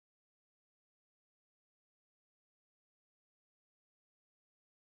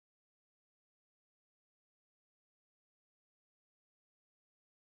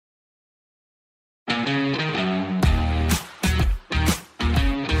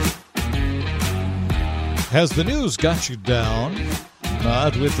Has the news got you down?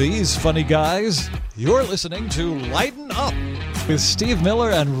 Not with these funny guys. You're listening to Lighten Up with Steve Miller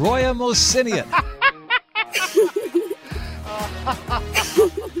and Roya Mosinian.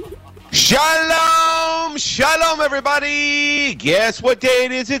 Shalom! Shalom, everybody! Guess what day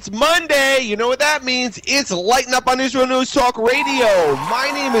it is? It's Monday. You know what that means? It's Lighten Up on Israel News Talk Radio. My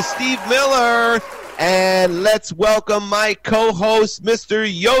name is Steve Miller, and let's welcome my co-host, Mr.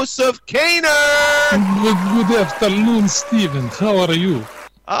 Josef Kainer. Good afternoon, Steven. How are you?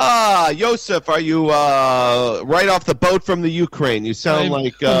 Josef, are you right off the boat from the Ukraine? You sound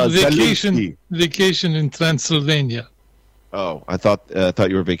like vacation in Transylvania. Oh, I thought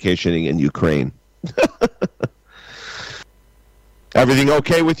you were vacationing in Ukraine. Everything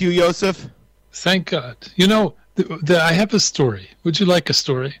okay with you, Josef? Thank God. You know, I have a story. Would you like a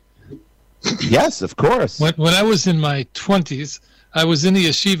story? Yes, of course. When I was in my 20s, I was in the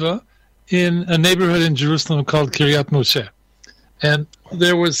yeshiva in a neighborhood in Jerusalem called Kiryat Moshe. And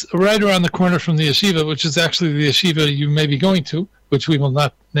there was right around the corner from the yeshiva, which is actually the yeshiva you may be going to, which we will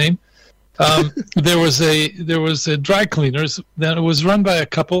not name. There was a dry cleaners that was run by a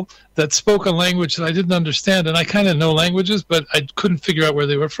couple that spoke a language that I didn't understand, and I kind of know languages, but I couldn't figure out where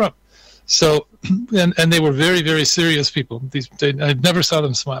they were from. So, and they were very, very serious people. I never saw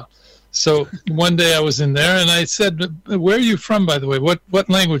them smile. So one day I was in there, and I said, "Where are you from, by the way? What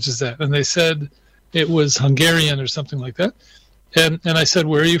language is that?" And they said it was Hungarian or something like that. And I said,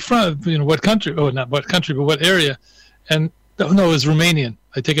 "Where are you from? You know, what country? Oh, not what country, but what area?" And no, it was Romanian.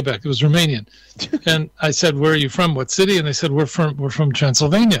 I take it back. It was Romanian. And I said, "Where are you from? What city?" And they said, "We're from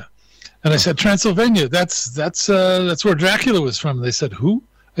Transylvania." And I said, "Transylvania? That's where Dracula was from." They said, "Who?"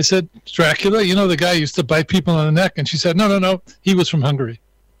 I said, "Dracula. You know, the guy who used to bite people on the neck." And she said, "No. He was from Hungary."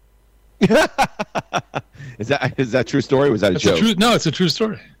 Is that a true story? Or was that a joke? No, it's a true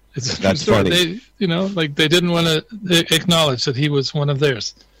story. It's a true story. Funny. They didn't want to acknowledge that he was one of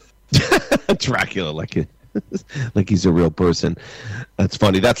theirs. Dracula, like he's a real person. That's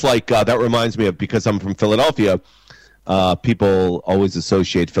funny. That's like that reminds me of, because I'm from Philadelphia. People always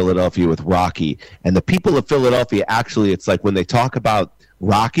associate Philadelphia with Rocky, and the people of Philadelphia, actually, it's like when they talk about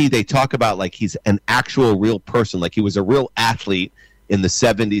Rocky, they talk about like he's an actual real person, like he was a real athlete in the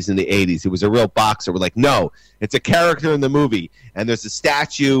 70s and the 80s. He was a real boxer. We're like, no, it's a character in the movie. And there's a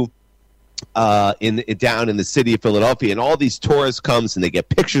statue down in the city of Philadelphia, and all these tourists comes and they get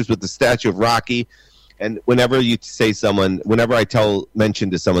pictures with the statue of Rocky. And whenever I mention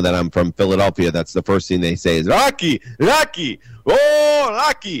to someone that I'm from Philadelphia, that's the first thing they say is, Rocky, oh,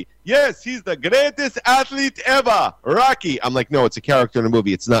 Rocky. Yes, he's the greatest athlete ever, Rocky. I'm like, no, it's a character in a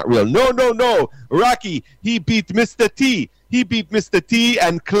movie. It's not real. No, Rocky, he beat Mr. T. He beat Mr. T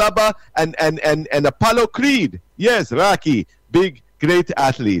and Clubber and Apollo Creed. Yes, Rocky, big, great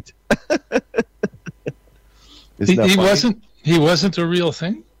athlete. He wasn't a real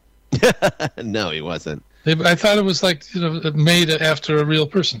thing? No, he wasn't. I thought it was like, made after a real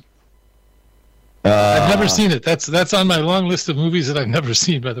person. I've never seen it. That's on my long list of movies that I've never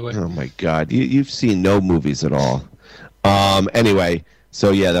seen, by the way. Oh my God, you've seen no movies at all. Anyway,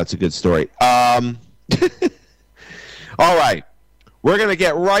 so yeah, that's a good story. All right, we're gonna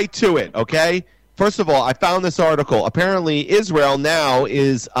get right to it. Okay. First of all, I found this article. Apparently, Israel now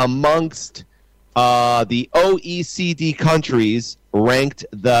is amongst the OECD countries ranked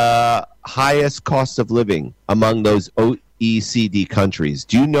the highest cost of living among those OECD countries.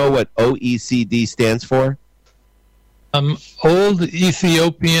 Do you know what OECD stands for? Old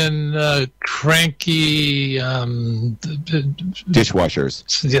Ethiopian cranky dishwashers.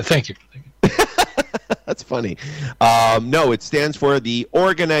 Yeah, thank you. That's funny. No, it stands for the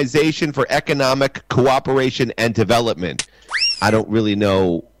Organization for Economic Cooperation and Development. I don't really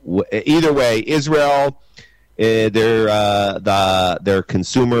know. Either way, Israel, their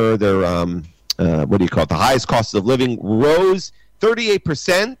consumer, what do you call it? The highest cost of living rose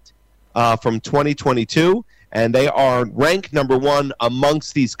 38% from 2022, and they are ranked number one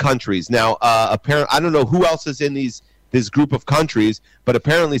amongst these countries. Now, apparently, I don't know who else is in this group of countries, but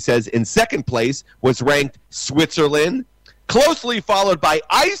apparently says in second place was ranked Switzerland, closely followed by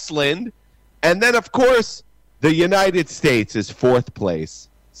Iceland, and then, of course, the United States is fourth place.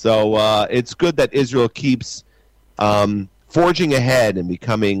 So it's good that Israel keeps forging ahead and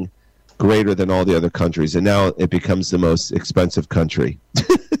becoming greater than all the other countries, and now it becomes the most expensive country.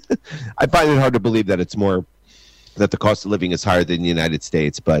 I find it hard to believe that the cost of living is higher than the United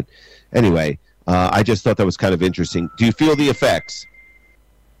States, but anyway, I just thought that was kind of interesting. Do you feel the effects?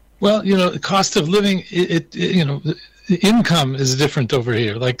 Well, the cost of living, the income is different over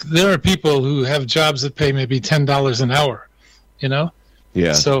here. Like, there are people who have jobs that pay maybe $10 an hour,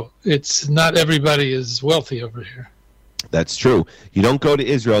 Yeah. So it's not everybody is wealthy over here. That's true. You don't go to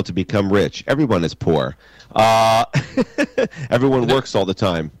Israel to become rich. Everyone is poor. Everyone works all the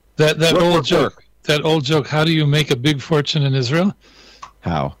time. That old joke. That old joke. How do you make a big fortune in Israel?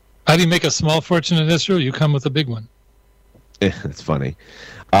 How? How do you make a small fortune in Israel? You come with a big one. That's funny.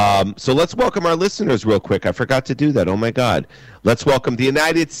 So let's welcome our listeners real quick. I forgot to do that. Oh, my God. Let's welcome the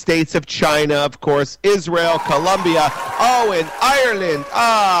United States of China, of course, Israel, Colombia, and Ireland.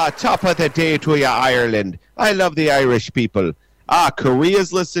 Top of the day to you, Ireland. I love the Irish people.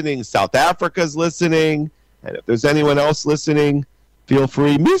 Korea's listening. South Africa's listening. And if there's anyone else listening, feel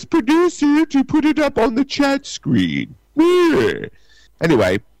free, Miss Producer, to put it up on the chat screen.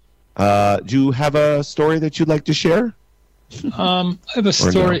 Anyway, do you have a story that you'd like to share? I have a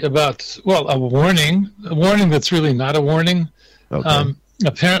story about, a warning that's really not a warning. Okay.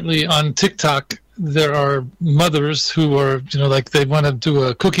 Apparently on TikTok, there are mothers who are, like they want to do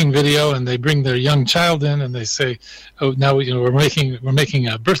a cooking video and they bring their young child in and they say, oh, now we're making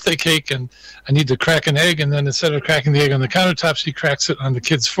a birthday cake and I need to crack an egg. And then instead of cracking the egg on the countertop, she cracks it on the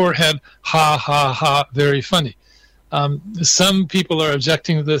kid's forehead. Ha, ha, ha. Very funny. Some people are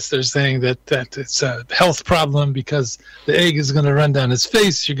objecting to this. They're saying that it's a health problem because the egg is going to run down his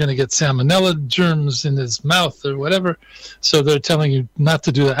face. You're going to get salmonella germs in his mouth or whatever. So they're telling you not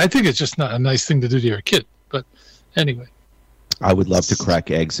to do that. I think it's just not a nice thing to do to your kid. But anyway. I would love to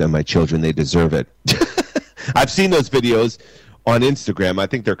crack eggs on my children. They deserve it. I've seen those videos on Instagram. I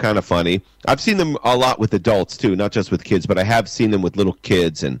think they're kind of funny. I've seen them a lot with adults, too, not just with kids. But I have seen them with little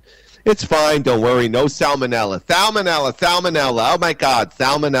kids, and it's fine. Don't worry. No salmonella. Salmonella. Oh, my God.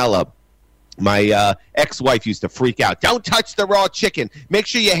 Salmonella. My ex-wife used to freak out. Don't touch the raw chicken. Make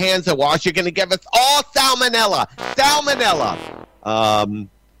sure your hands are washed. You're going to give us all salmonella. Salmonella.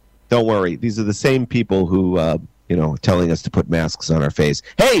 Don't worry. These are the same people who, telling us to put masks on our face.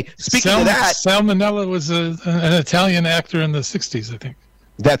 Hey, speaking of that. Salmonella was an Italian actor in the 60s, I think.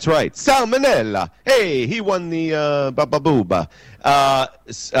 That's right. Salmonella. Hey, he won the Bababooba.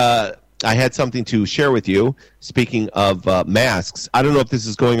 I had something to share with you. Speaking of masks, I don't know if this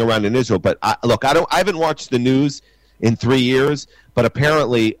is going around in Israel, but I haven't watched the news in 3 years, but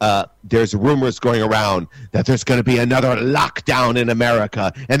apparently there's rumors going around that there's going to be another lockdown in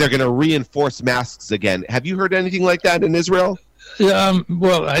America, and they're going to reinforce masks again. Have you heard anything like that in Israel?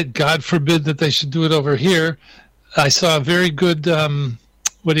 God forbid that they should do it over here. I saw a very good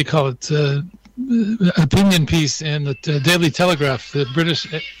what do you call it, opinion piece in the Daily Telegraph, the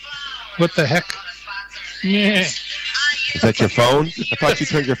British, what the heck? Yeah. Is that your phone? I thought you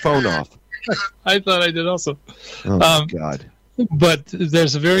turned your phone off. I thought I did also. Oh, my God. But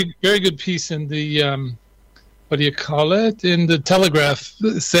there's a very, very good piece in the, what do you call it, in the Telegraph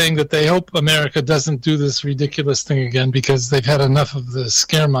saying that they hope America doesn't do this ridiculous thing again because they've had enough of the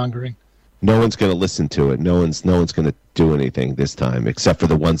scaremongering. No one's going to listen to it. No one's going to do anything this time, except for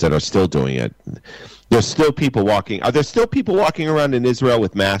the ones that are still doing it. There's still people walking. Are there still people walking around in Israel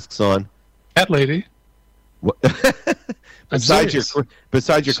with masks on? Cat lady. Besides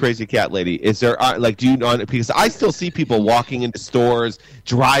your crazy cat lady, is there do you know? Because I still see people walking into stores,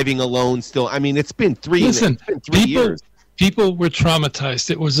 driving alone. Still, I mean, it's been 3 years. People were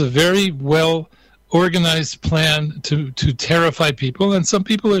traumatized. It was a very well organized plan to terrify people, and some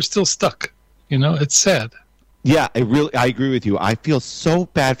people are still stuck. It's sad. Yeah, I agree with you. I feel so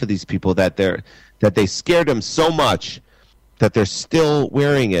bad for these people that they scared them so much that they're still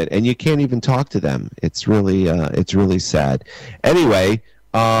wearing it, and you can't even talk to them. It's really sad. Anyway,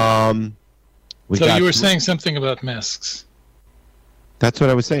 you were saying something about masks. That's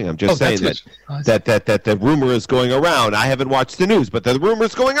what I was saying. I'm just saying that the rumor is going around. I haven't watched the news, but the rumor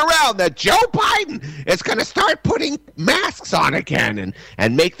is going around that Joe Biden is going to start putting masks on again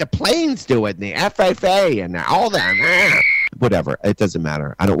and make the planes do it, and the FAA and all that. Whatever. It doesn't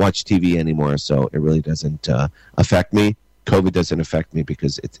matter. I don't watch TV anymore, so it really doesn't affect me. COVID doesn't affect me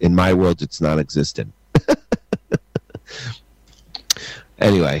because it's in my world, it's non-existent.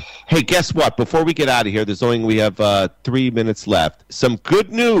 Anyway, hey, guess what? Before we get out of here, we have 3 minutes left. Some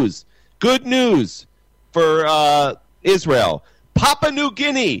good news. Good news for Israel. Papua New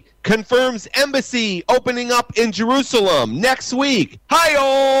Guinea confirms embassy opening up in Jerusalem next week.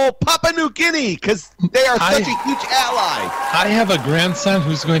 Hi-oh, Papua New Guinea, because they are such a huge ally. I have a grandson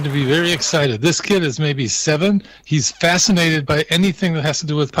who's going to be very excited. This kid is maybe 7. He's fascinated by anything that has to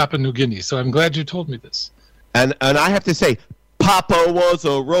do with Papua New Guinea, so I'm glad you told me this. And I have to say, Papa was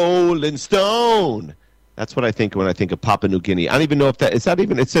a rolling stone. That's what I think when I think of Papua New Guinea. I don't even know if that is that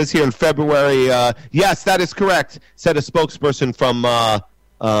even. It says here in February. Yes, that is correct. Said a spokesperson from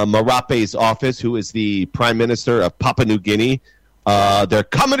Marape's office, who is the Prime Minister of Papua New Guinea. They're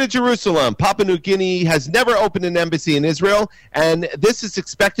coming to Jerusalem. Papua New Guinea has never opened an embassy in Israel, and this is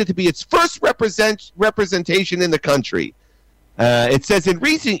expected to be its first representation in the country. It says in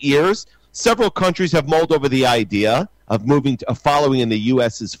recent years, several countries have mulled over the idea of following in the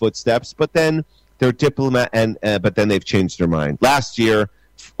U.S.'s footsteps, but then their but then they've changed their mind. Last year,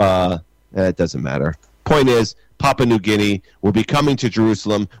 it doesn't matter. Point is, Papua New Guinea will be coming to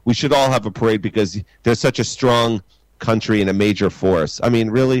Jerusalem. We should all have a parade because they're such a strong country and a major force. I mean,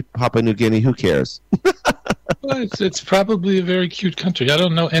 really, Papua New Guinea, who cares? Well, it's probably a very cute country. I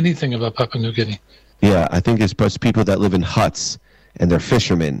don't know anything about Papua New Guinea. Yeah, I think it's people that live in huts and they're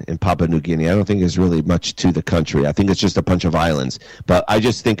fishermen in Papua New Guinea. I don't think there's really much to the country. I think it's just a bunch of islands. But I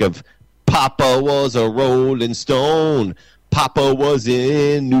just think of Papa was a rolling stone. Papa was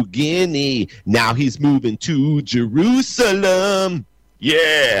in New Guinea. Now he's moving to Jerusalem.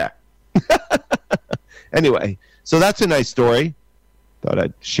 Yeah. Anyway, so that's a nice story. Thought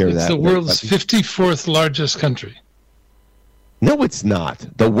I'd share that. It's the world's 54th largest country. No, it's not.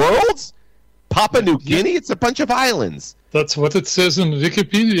 The world's? Papua New Guinea? It's a bunch of islands. That's what it says in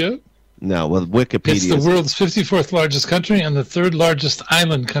Wikipedia. No, well, Wikipedia. It's the world's 54th largest country and the third largest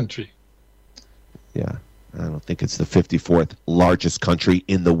island country. Yeah, I don't think it's the 54th largest country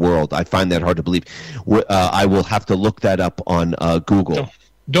in the world. I find that hard to believe. I will have to look that up on Google.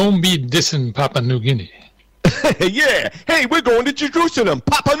 Don't be dissing Papua New Guinea. Yeah. Hey, we're going to Jerusalem,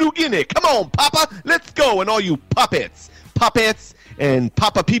 Papua New Guinea. Come on, Papa. Let's go. And all you puppets and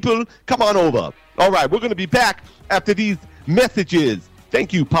Papa people, come on over. All right, we're going to be back after these messages.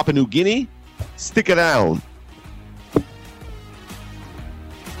 Thank you, Papua New Guinea. Stick around.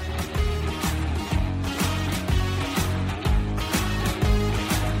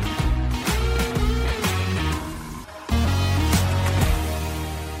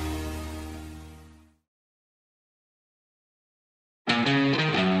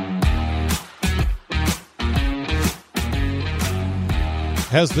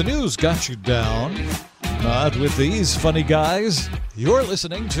 Has the news got you down? Not with these funny guys. You're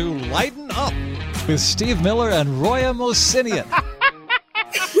listening to Lighten Up with Steve Miller and Roya Mosinian.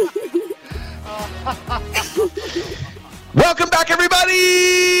 Welcome back,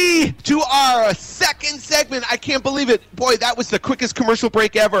 everybody, to our second segment. I can't believe it. Boy, that was the quickest commercial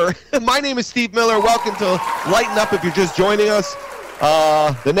break ever. My name is Steve Miller. Welcome to Lighten Up if you're just joining us.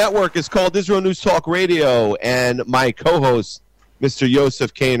 The network is called Israel News Talk Radio, and my co-host, Mr.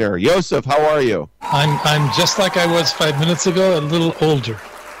 Josef Kaner. Josef, how are you? I'm just like I was 5 minutes ago, a little older.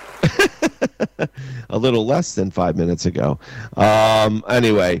 A little less than 5 minutes ago.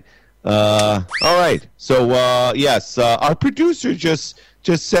 Anyway, all right. So, yes, our producer just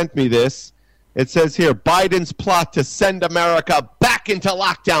sent me this. It says here, Biden's plot to send America back into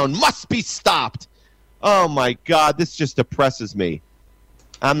lockdown must be stopped. Oh, my God, this just depresses me.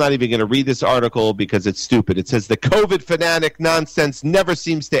 I'm not even going to read this article because it's stupid. It says the COVID fanatic nonsense never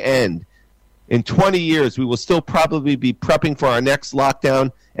seems to end. In 20 years, we will still probably be prepping for our next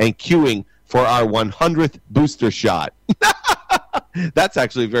lockdown and queuing for our 100th booster shot. That's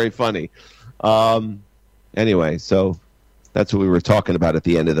actually very funny. Anyway, so that's what we were talking about at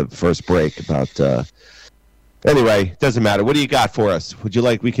the end of the first break about. Anyway, doesn't matter. What do you got for us? Would you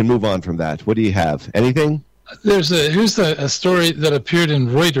like? We can move on from that. What do you have? Anything? Here's a story that appeared in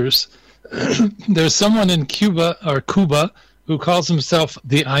Reuters. There's someone in Cuba who calls himself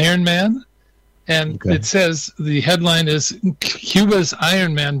the Iron Man, and It says the headline is Cuba's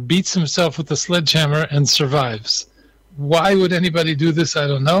Iron Man beats himself with a sledgehammer and survives. Why would anybody do this? I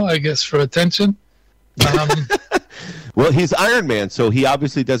don't know. I guess for attention. Well, he's Iron Man, so he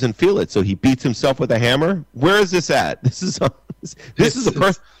obviously doesn't feel it. So he beats himself with a hammer. Where is this at? This is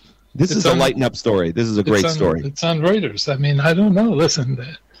a Lighten Up story. This is a great story. It's on Reuters. I mean, I don't know. Listen.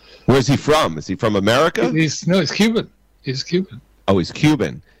 Where's he from? Is he from America? He's Cuban. He's Cuban. Oh, he's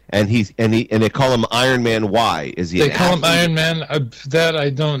Cuban. And they call him Iron Man. Why? Is he? They call him Iron Man. That I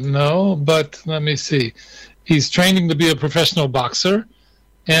don't know, but let me see. He's training to be a professional boxer,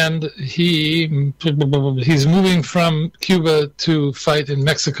 and he's moving from Cuba to fight in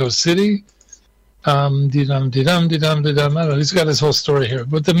Mexico City. I don't know. He's got his whole story here,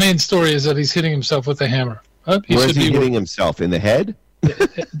 but the main story is that he's hitting himself with a hammer. Where is he hitting himself? In the head?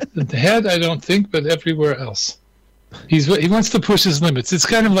 The head, I don't think, but everywhere else. He wants to push his limits. It's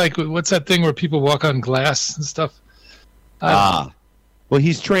kind of like, what's that thing where people walk on glass and stuff? Well,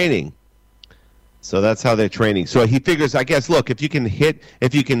 he's training. So that's how they're training. So he figures, I guess, look, if you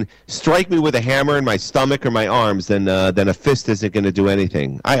can strike me with a hammer in my stomach or my arms, then a fist isn't going to do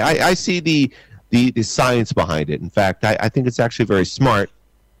anything. I see the science behind it. In fact, I think it's actually very smart,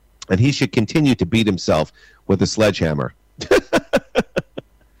 and he should continue to beat himself with a sledgehammer.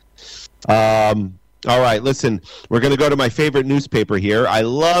 All right, listen, we're going to go to my favorite newspaper here. I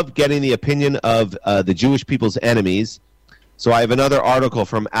love getting the opinion of the Jewish people's enemies. So I have another article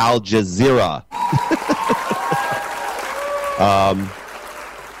from Al Jazeera.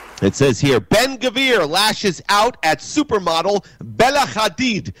 It says here, Ben Gvir lashes out at supermodel Bella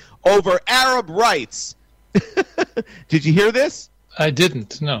Hadid over Arab rights. Did you hear this? I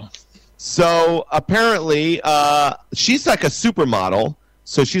didn't, no. So apparently she's like a supermodel.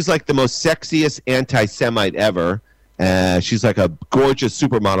 So she's like the most sexiest anti-Semite ever. She's like a gorgeous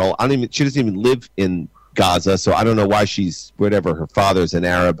supermodel. She doesn't even live in Gaza, so I don't know why she's whatever. Her father's an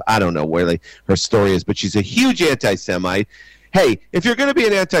Arab. I don't know where her story is, but she's a huge anti-Semite. Hey, if you're going to be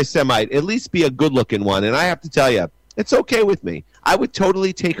an anti-Semite, at least be a good-looking one. And I have to tell you, it's okay with me. I would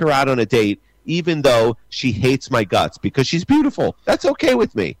totally take her out on a date, even though she hates my guts, because she's beautiful. That's okay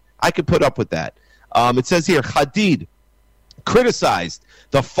with me. I could put up with that. It says here, Hadid criticized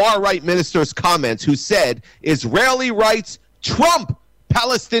the far-right minister's comments who said Israeli rights trump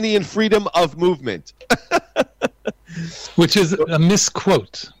Palestinian freedom of movement. Which is a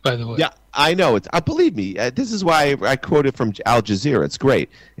misquote, by the way. Yeah, I know. Believe me, this is why I quote it from Al Jazeera. It's great.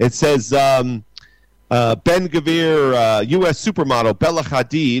 It says, Ben Gvir, U.S. supermodel Bella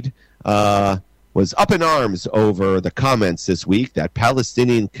Hadid was up in arms over the comments this week that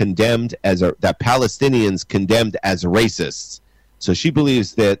Palestinians condemned as racists. So she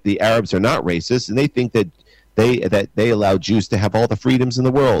believes that the Arabs are not racist, and they think that they allow Jews to have all the freedoms in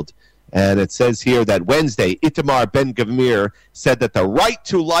the world. And it says here that Wednesday, Itamar Ben-Gvir said that the right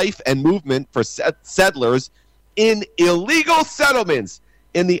to life and movement for settlers in illegal settlements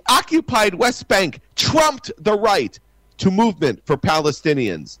in the occupied West Bank trumped the right to movement for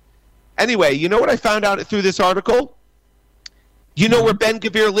Palestinians. Anyway, you know what I found out through this article? You know where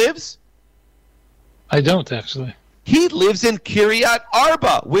Ben-Gvir lives? I don't, actually. He lives in Kiryat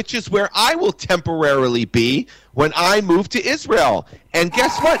Arba, which is where I will temporarily be when I move to Israel. And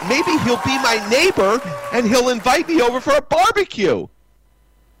guess what? Maybe he'll be my neighbor, and he'll invite me over for a barbecue.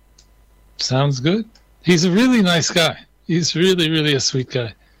 Sounds good. He's a really nice guy. He's really, really a sweet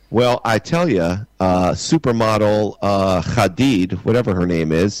guy. Well, I tell you, supermodel Hadid, whatever her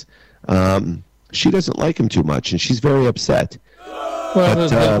name is, she doesn't like him too much, and she's very upset. Well,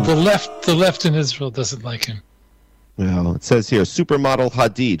 but, the left in Israel doesn't like him. Well, it says here, supermodel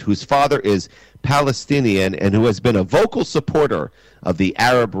Hadid, whose father is Palestinian and who has been a vocal supporter of the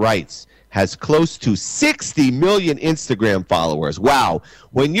Arab rights, has close to 60 million Instagram followers. Wow.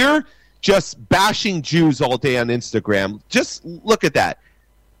 When you're just bashing Jews all day on Instagram, just look at that.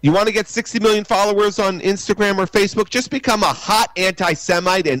 You want to get 60 million followers on Instagram or Facebook? Just become a hot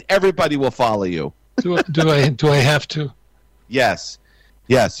anti-Semite and everybody will follow you. Do I have to? Yes.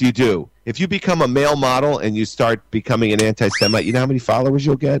 Yes, you do. If you become a male model and you start becoming an anti-Semite, you know how many followers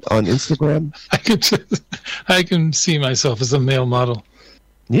you'll get on Instagram? I can see myself as a male model.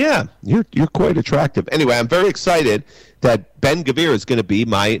 Yeah, you're quite attractive. Anyway, I'm very excited that Ben Gvir is going to be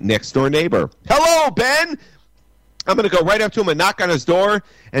my next door neighbor. Hello, Ben! I'm going to go right up to him and knock on his door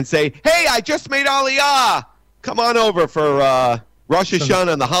and say, hey, I just made Aliyah! Come on over for Rosh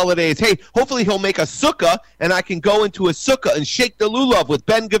Hashanah and the holidays. Hey, hopefully he'll make a sukkah, and I can go into a sukkah and shake the lulav with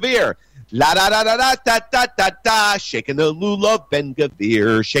Ben Gvir. La da da da da da da da da, shaking the lulav, Ben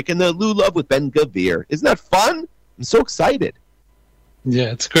Gvir, shaking the lulav with Ben Gvir. Isn't that fun? I'm so excited.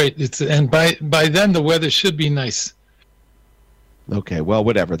 Yeah, it's great. And by then the weather should be nice. Okay, well,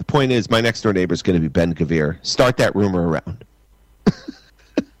 whatever. The point is, my next door neighbor is going to be Ben Gvir. Start that rumor around.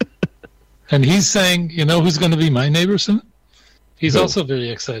 And he's saying, you know who's going to be my neighbor soon? He's also very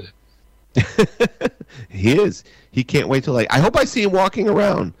excited. He is. He can't wait till I hope I see him walking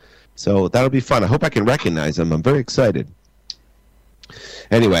around. So that'll be fun. I hope I can recognize him. I'm very excited.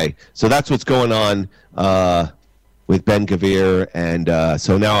 Anyway, so that's what's going on with Ben Gvir. And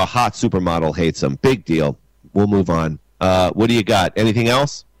so now a hot supermodel hates him. Big deal. We'll move on. What do you got? Anything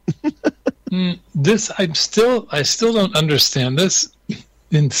else? I still don't understand this.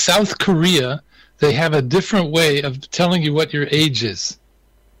 In South Korea, they have a different way of telling you what your age is.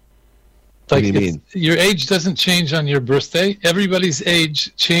 What do you mean? Your age doesn't change on your birthday. Everybody's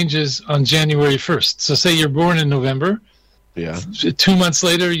age changes on January 1st. So say you're born in November. Yeah. 2 months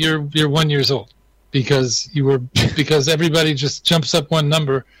later, you're 1 year old because everybody just jumps up one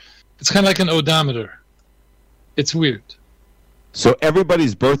number. It's kind of like an odometer. It's weird. So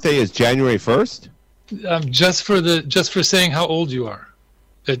everybody's birthday is January 1st? Just for saying how old you are.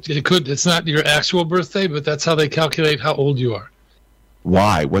 It's not your actual birthday, but that's how they calculate how old you are.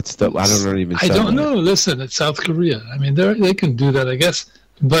 Why? What's the? I don't know. Listen, it's South Korea. I mean, they can do that, I guess.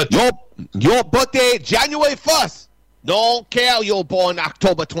 But your birthday January 1st. Don't care you're born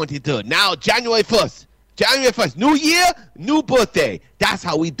October 23rd. Now, January 1st. January 1st. New year, new birthday. That's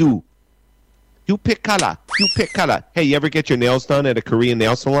how we do. You pick color. You pick color. Hey, you ever get your nails done at a Korean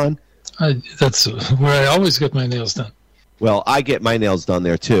nail salon? That's where I always get my nails done. Well, I get my nails done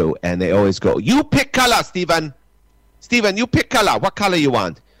there, too. And they always go, you pick color, Steven. Steven, you pick color. What color you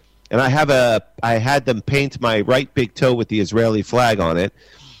want? And I had them paint my right big toe with the Israeli flag on it.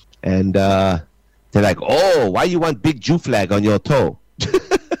 And they're like, oh, why you want big Jew flag on your toe?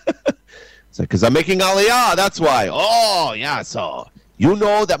 It's like, because I'm making Aliyah, that's why. Oh, yeah, so you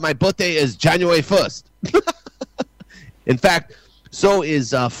know that my birthday is January 1st. In fact, so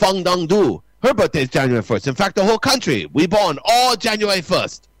is Feng Dongdu. Her birthday is January 1st. In fact, the whole country, we born all January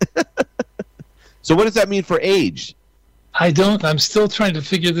 1st. So what does that mean for age? I'm still trying to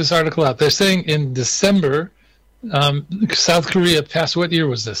figure this article out. They're saying in December, South Korea passed, what year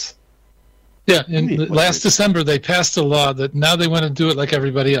was this? Yeah, last December they passed a law that now they want to do it like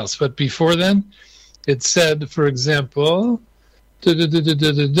everybody else. But before then, it said, for example,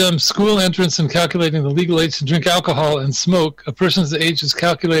 school entrance and calculating the legal age to drink alcohol and smoke, a person's age is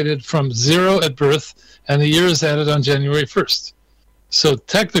calculated from 0 at birth, and the year is added on January 1st. So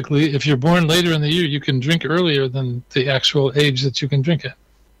technically, if you're born later in the year, you can drink earlier than the actual age that you can drink at.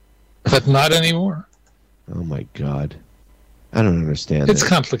 But not anymore. Oh, my God. I don't understand It's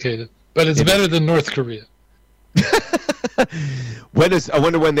complicated. But it's better than North Korea. I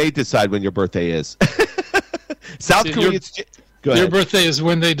wonder when they decide when your birthday is. South Korea. Your birthday is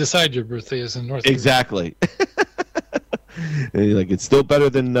when they decide your birthday is in North Korea. Exactly. Like it's still better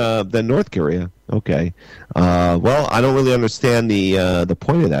than North Korea. Okay. Well, I don't really understand the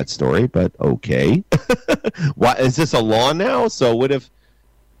point of that story, but okay. Why is this a law now? So what if?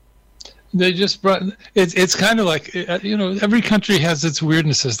 They just brought it's kind of like every country has its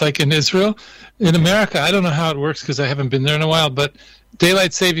weirdnesses. Like in Israel, in America, I don't know how it works because I haven't been there in a while. But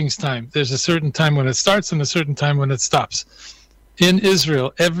daylight savings time, there's a certain time when it starts and a certain time when it stops. In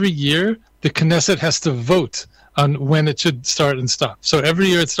Israel, every year the Knesset has to vote on when it should start and stop. So every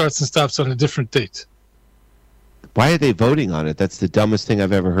year it starts and stops on a different date. Why are they voting on it? That's the dumbest thing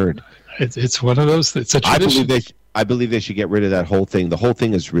I've ever heard. It's one of those. It's a tradition. I believe they should get rid of that whole thing. The whole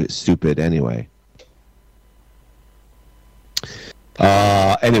thing is stupid anyway.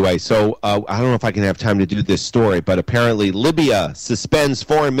 Anyway, so I don't know if I can have time to do this story, but apparently Libya suspends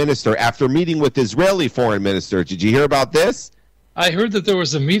foreign minister after meeting with Israeli foreign minister. Did you hear about this? I heard that there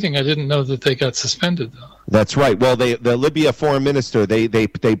was a meeting. I didn't know that they got suspended, though. That's right. Well, the Libya foreign minister,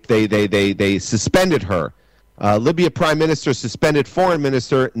 they suspended her. Libya Prime Minister suspended Foreign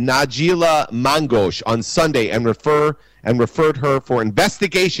Minister Najila Mangosh on Sunday and referred her for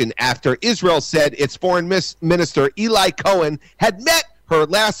investigation after Israel said its Foreign Minister Eli Cohen had met her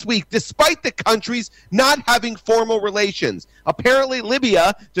last week despite the countries not having formal relations. Apparently,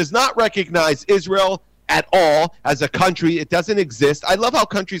 Libya does not recognize Israel at all as a country. It doesn't exist. I love how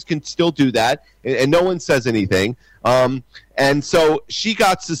countries can still do that, and no one says anything. And so she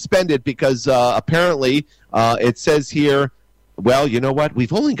got suspended because apparently it says here, well, you know what?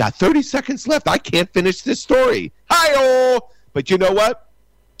 We've only got 30 seconds left. I can't finish this story. Hi-oh! But you know what?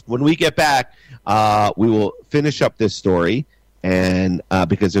 When we get back, we will finish up this story, and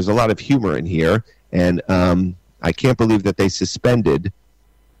because there's a lot of humor in here, and I can't believe that they suspended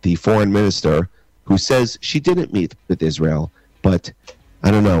the foreign minister who says she didn't meet with Israel, but I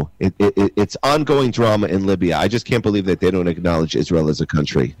don't know. It's ongoing drama in Libya. I just can't believe that they don't acknowledge Israel as a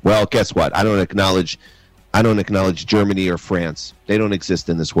country. Well, guess what? I don't acknowledge Germany or France. They don't exist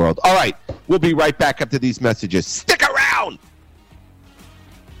in this world. All right, we'll be right back after these messages. Stick around!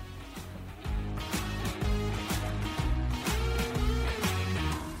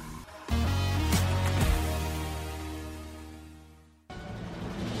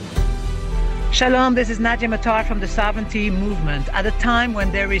 Shalom, this is Nadia Matar from the Sovereignty Movement. At a time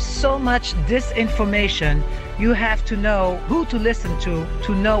when there is so much disinformation, you have to know who to listen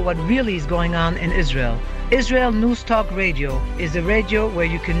to know what really is going on in Israel. Israel News Talk Radio is a radio where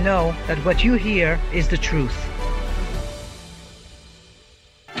you can know that what you hear is the truth.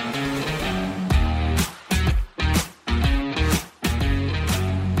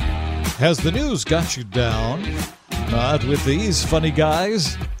 Has the news got you down? Not with these funny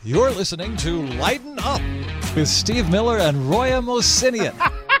guys. You're listening to Lighten Up with Steve Miller and Roya Mosinian.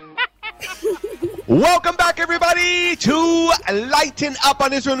 Welcome back, everybody, to Lighten Up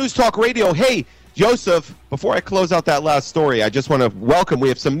on Israel News Talk Radio. Hey, Joseph, before I close out that last story, I just want to welcome, we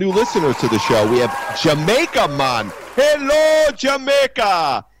have some new listeners to the show. We have Jamaica, man. Hello,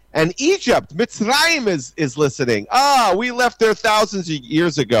 Jamaica. And Egypt, Mitzrayim is listening. We left there thousands of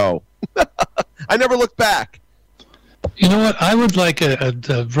years ago. I never looked back. You know what? I would like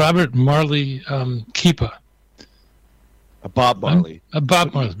a Robert Marley kippah. A Bob Marley. A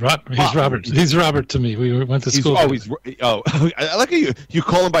Bob Marley. He's Robert. He's Robert to me. We went to school. I like how you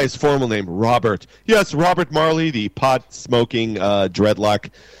call him by his formal name, Robert. Yes, Robert Marley, the pot-smoking dreadlock.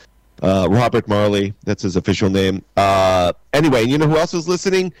 Robert Marley, that's his official name. Anyway, you know who else was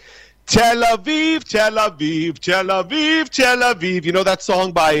listening? Tel Aviv, Tel Aviv, Tel Aviv, Tel Aviv. You know that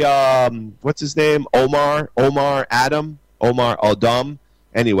song by, what's his name? Omar Adam? Omar Adam?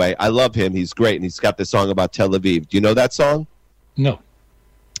 Anyway, I love him. He's great, and he's got this song about Tel Aviv. Do you know that song? No.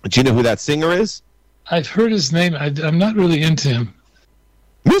 Do you know who that singer is? I've heard his name. I'm not really into him.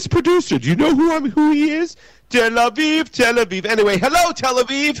 Miss Producer, do you know who he is? Tel Aviv, Tel Aviv. Anyway, hello, Tel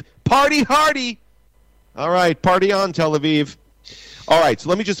Aviv. Party hardy. All right, party on, Tel Aviv. All right, so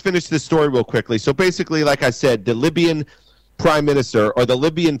let me just finish this story real quickly. So basically, like I said, the Libyan prime minister or the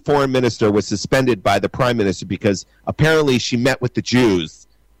Libyan foreign minister was suspended by the prime minister because apparently she met with the Jews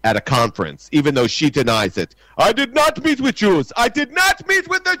at a conference, even though she denies it. I did not meet with Jews. I did not meet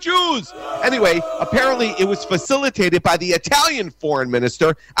with the Jews. Anyway, apparently it was facilitated by the Italian foreign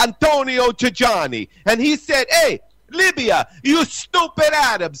minister, Antonio Tajani. And he said, hey, Libya, you stupid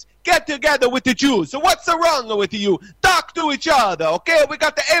Arabs, get together with the Jews. So what's wrong with you? Talk to each other, okay? We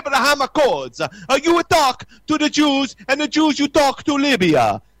got the Abraham Accords. You talk to the Jews, and the Jews you talk to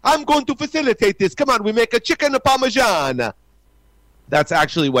Libya. I'm going to facilitate this. Come on, we make a chicken parmesan. That's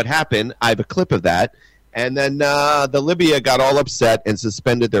actually what happened. I have a clip of that. And then the Libya got all upset and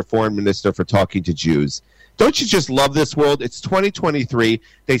suspended their foreign minister for talking to Jews. Don't you just love this world? It's 2023.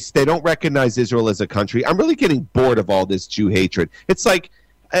 They don't recognize Israel as a country. I'm really getting bored of all this Jew hatred. It's like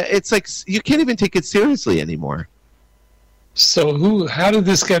you can't even take it seriously anymore. So how did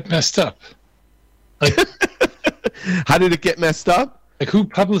this get messed up? Like, how did it get messed up? Like, who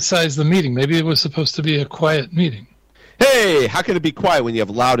publicized the meeting? Maybe it was supposed to be a quiet meeting. Hey, how can it be quiet when you have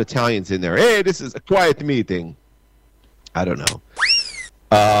loud Italians in there? Hey, this is a quiet meeting. I don't know.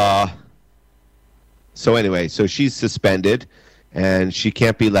 So anyway, so she's suspended, and she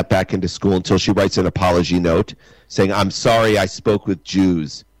can't be let back into school until she writes an apology note saying, I'm sorry I spoke with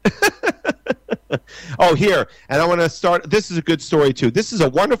Jews. Oh, here, and I want to start. This is a good story, too. This is a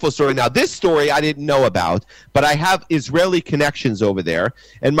wonderful story. Now, this story I didn't know about, but I have Israeli connections over there,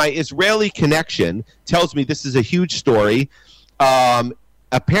 and my Israeli connection tells me this is a huge story.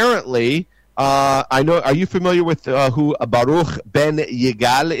 Apparently, I know. Are you familiar with who Baruch Ben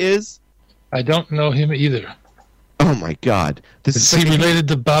Yigal is? I don't know him either. Oh, my God. Is he related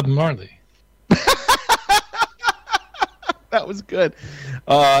to Bob Marley? That was good.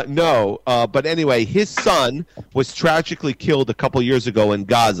 No, but anyway, his son was tragically killed a couple years ago in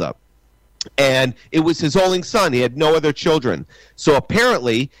Gaza. And it was his only son. He had no other children. So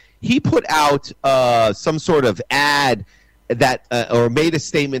apparently, he put out some sort of ad that or made a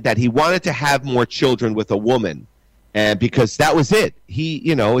statement that he wanted to have more children with a woman. And because that was it.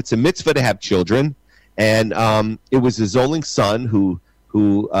 It's a mitzvah to have children. And it was his only son who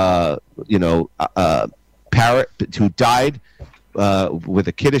died with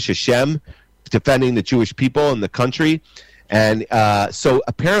a Kiddush Hashem, defending the Jewish people and the country. And so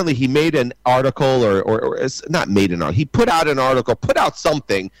apparently he made an article, or not made an article, he put out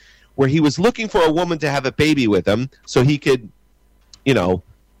something where he was looking for a woman to have a baby with him so he could,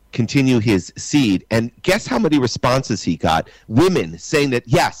 continue his seed. And guess how many responses he got? Women saying that,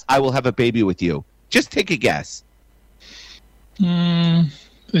 yes, I will have a baby with you. Just take a guess.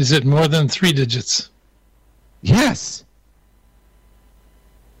 Is it more than 3 digits? Yes.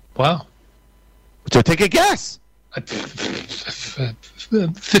 Wow. So take a guess.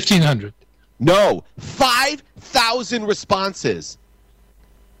 1,500. No, 5,000 responses.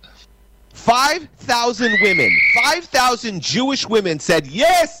 5,000 women, 5,000 Jewish women said,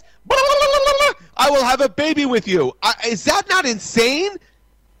 yes, blah, blah, blah, blah, I will have a baby with you. Is that not insane?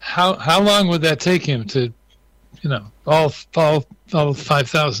 How long would that take him to, all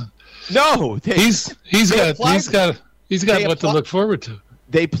 5,000? No, he's got what to look forward to.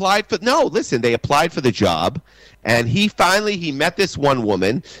 They applied for they applied for the job, and he met this one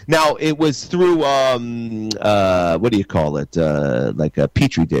woman. Now it was through what do you call it? Like a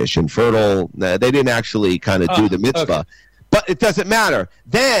petri dish, and fertile. They didn't actually kind of do the mitzvah, okay. But it doesn't matter.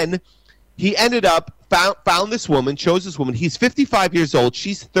 Then he ended up found this woman, chose this woman. He's 55 years old.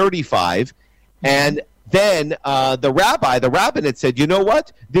 She's 35, and then the rabbin had said, you know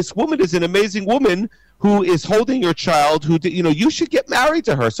what? This woman is an amazing woman who is holding your child, you should get married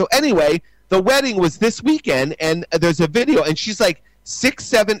to her. So anyway, the wedding was this weekend, and there's a video, and she's like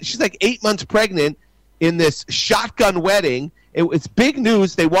 8 months pregnant in this shotgun wedding. It's big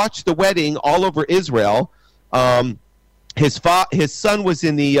news. They watched the wedding all over Israel. his son was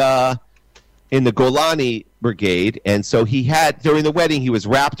in the Golani Brigade, and so he had, during the wedding, he was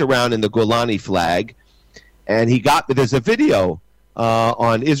wrapped around in the Golani flag, and there's a video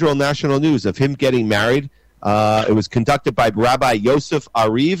on Israel National News of him getting married. It was conducted by Rabbi Josef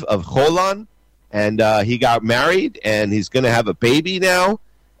Ariv of Holon, and he got married, and he's going to have a baby now.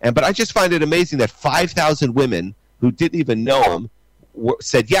 But I just find it amazing that 5,000 women who didn't even know him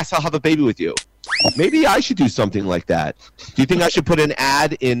said, yes, I'll have a baby with you. Maybe I should do something like that. Do you think I should put an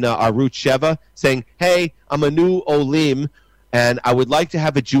ad in Arutz Sheva saying, hey, I'm a new Olim, and I would like to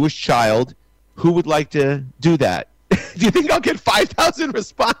have a Jewish child. Who would like to do that? Do you think I'll get 5,000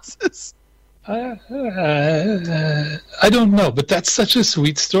 responses? I don't know, but that's such a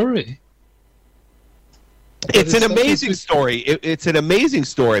sweet story. It's an amazing story. It's an amazing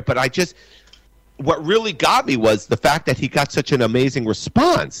story, but what really got me was the fact that he got such an amazing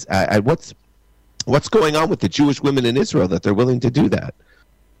response. What's going on with the Jewish women in Israel that they're willing to do that?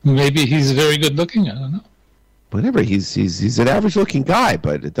 Maybe he's very good looking. I don't know. Whatever. He's an average looking guy,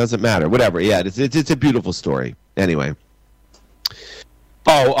 but it doesn't matter. Whatever. Yeah, it's a beautiful story. Anyway.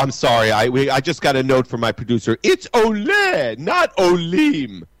 Oh, I'm sorry. I just got a note from my producer. It's Ole, not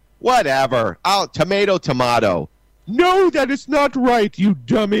Olim. Whatever. Tomato. No, that is not right, you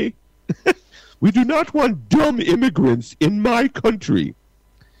dummy. We do not want dumb immigrants in my country.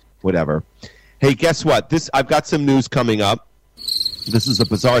 Whatever. Hey, guess what? I've got some news coming up. This is a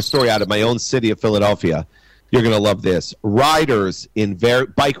bizarre story out of my own city of Philadelphia. You're going to love this. Bike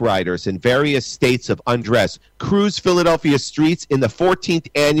riders in various states of undress cruise Philadelphia streets in the 14th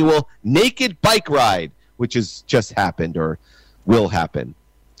annual Naked Bike Ride, which has just happened or will happen.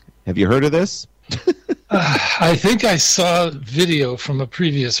 Have you heard of this? I think I saw a video from a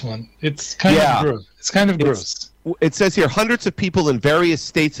previous one. It's kind of gross. It's kind of gross. It says here, hundreds of people in various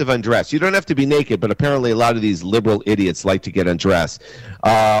states of undress. You don't have to be naked, but apparently a lot of these liberal idiots like to get undressed.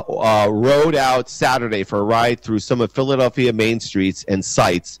 Rode out Saturday for a ride through some of Philadelphia main streets and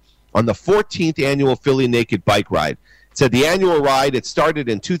sites on the 14th annual Philly Naked Bike Ride. It said the annual ride, it started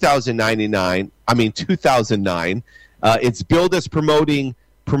in 2009. It's billed as promoting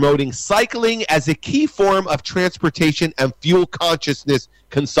cycling as a key form of transportation and fuel consciousness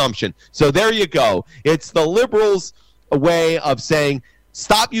consumption. So there you go. It's the liberals' way of saying,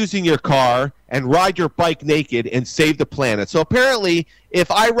 stop using your car and ride your bike naked and save the planet. So apparently,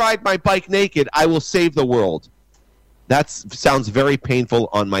 if I ride my bike naked, I will save the world. That sounds very painful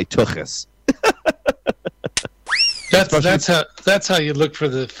on my tuchus. That's how you look for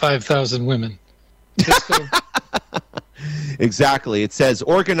the 5,000 women. Exactly. It says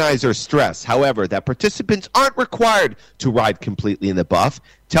organizers stress, however, that participants aren't required to ride completely in the buff,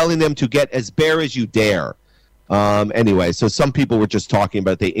 telling them to get as bare as you dare. Anyway, so some people were just talking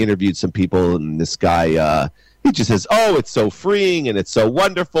about, they interviewed some people, and this guy, he just says, oh, it's so freeing, and it's so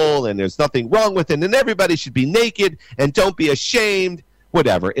wonderful, and there's nothing wrong with it, and everybody should be naked, and don't be ashamed,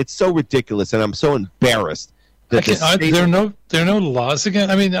 whatever. It's so ridiculous, and I'm so embarrassed. There are no laws again.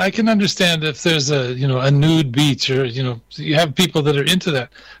 I mean, I can understand if there's a nude beach or you have people that are into that,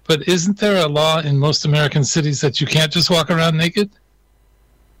 but isn't there a law in most American cities that you can't just walk around naked?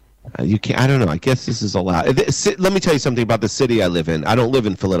 You can't. I don't know. I guess this is allowed. Let me tell you something about the city I live in. I don't live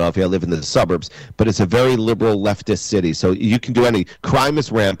in Philadelphia. I live in the suburbs, but it's a very liberal leftist city. So you can do any. Crime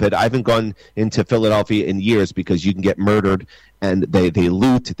is rampant. I haven't gone into Philadelphia in years because you can get murdered, and they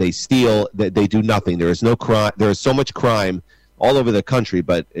loot, they steal, they do nothing. There is no crime. There is so much crime all over the country,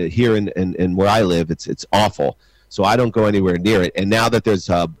 but here in where I live, it's awful. So I don't go anywhere near it. And now that there's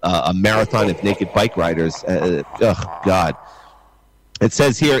a marathon of naked bike riders, God. It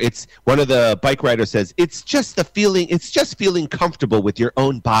says here, it's one of the bike riders says, it's just feeling comfortable with your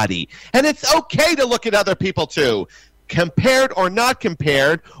own body. And it's okay to look at other people too, compared or not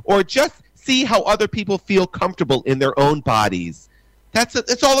compared, or just see how other people feel comfortable in their own bodies.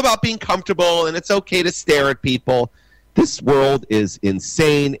 It's all about being comfortable, and it's okay to stare at people. This world is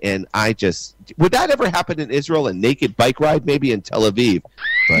insane, and would that ever happen in Israel, a naked bike ride? Maybe in Tel Aviv,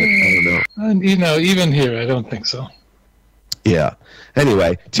 but I don't know. Even here, I don't think so. Yeah.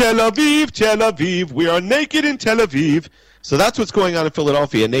 Anyway, Tel Aviv, we are naked in Tel Aviv. So that's what's going on in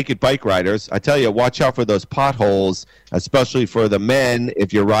Philadelphia, naked bike riders. I tell you, watch out for those potholes, especially for the men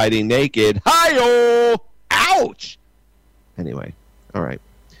if you're riding naked. Hi-oh! Ouch! Anyway, all right.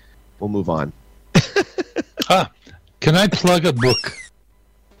 We'll move on. Can I plug a book?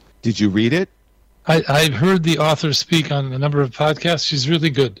 Did you read it? I've heard the author speak on a number of podcasts. She's really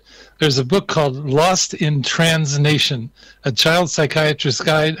good. There's a book called Lost in Transnation, A Child Psychiatrist's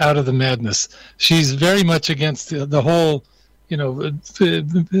Guide Out of the Madness. She's very much against the whole,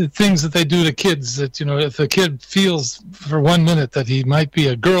 the things that they do to kids, that, if a kid feels for 1 minute that he might be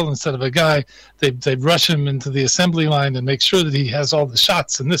a girl instead of a guy, they rush him into the assembly line and make sure that he has all the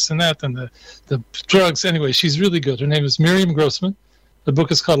shots and this and that and the drugs. Anyway, she's really good. Her name is Miriam Grossman. The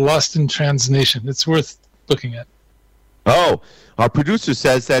book is called Lost in Transnation. It's worth looking at. Oh, our producer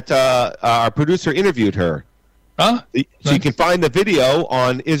says that our producer interviewed her. Huh? So nice. You can find the video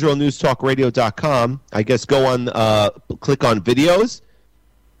on IsraelNewsTalkRadio.com. I guess go on, click on videos,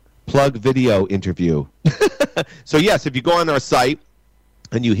 plug video interview. So yes, if you go on our site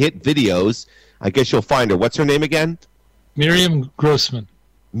and you hit videos, I guess you'll find her. What's her name again? Miriam Grossman.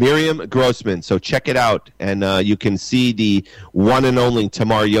 Miriam Grossman. So check it out, and you can see the one and only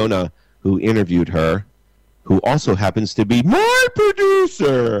Tamar Yona, who interviewed her, who also happens to be my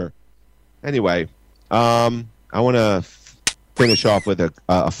producer. Anyway, I want to finish off with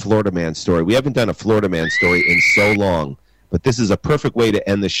a Florida man story. We haven't done a Florida man story in so long, but this is a perfect way to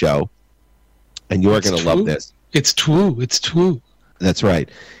end the show, and you're going to love this. It's true. It's true. That's right.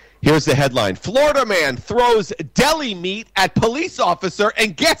 Here's the headline. Florida man throws deli meat at police officer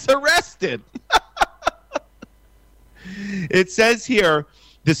and gets arrested. It says here,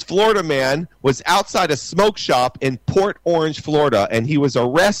 this Florida man was outside a smoke shop in Port Orange, Florida, and he was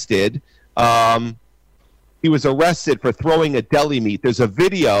arrested. He was arrested for throwing a deli meat. There's a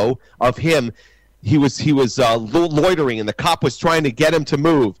video of him. He was loitering, and the cop was trying to get him to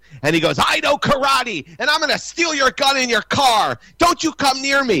move. And he goes, "I know karate, and I'm going to steal your gun in your car. Don't you come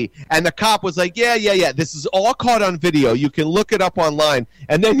near me." And the cop was like, yeah. This is all caught on video. You can look it up online.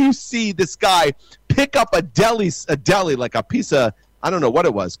 And then you see this guy pick up a deli, like a piece of, I don't know what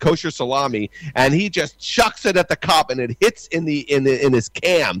it was, kosher salami, and he just chucks it at the cop, and it hits in his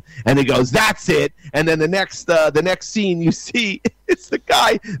cam, and he goes, "That's it." And then the next scene you see, it's the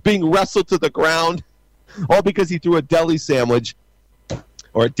guy being wrestled to the ground, all because he threw a deli sandwich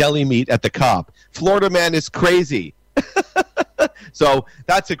or a deli meat at the cop. Florida man is crazy. So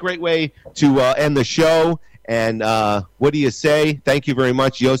that's a great way to end the show. And what do you say? Thank you very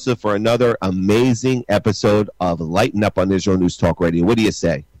much, Josef, for another amazing episode of Lighten Up on Israel News Talk Radio. What do you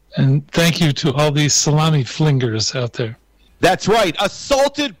say? And thank you to all these salami flingers out there. That's right.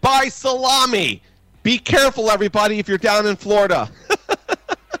 Assaulted by salami. Be careful, everybody, if you're down in Florida.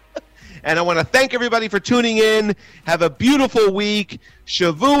 And I want to thank everybody for tuning in. Have a beautiful week.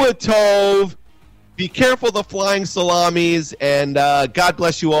 Shavua Tov. Be careful of the flying salamis, and God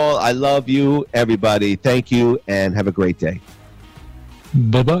bless you all. I love you, everybody. Thank you, and have a great day.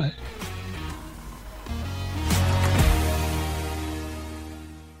 Bye-bye.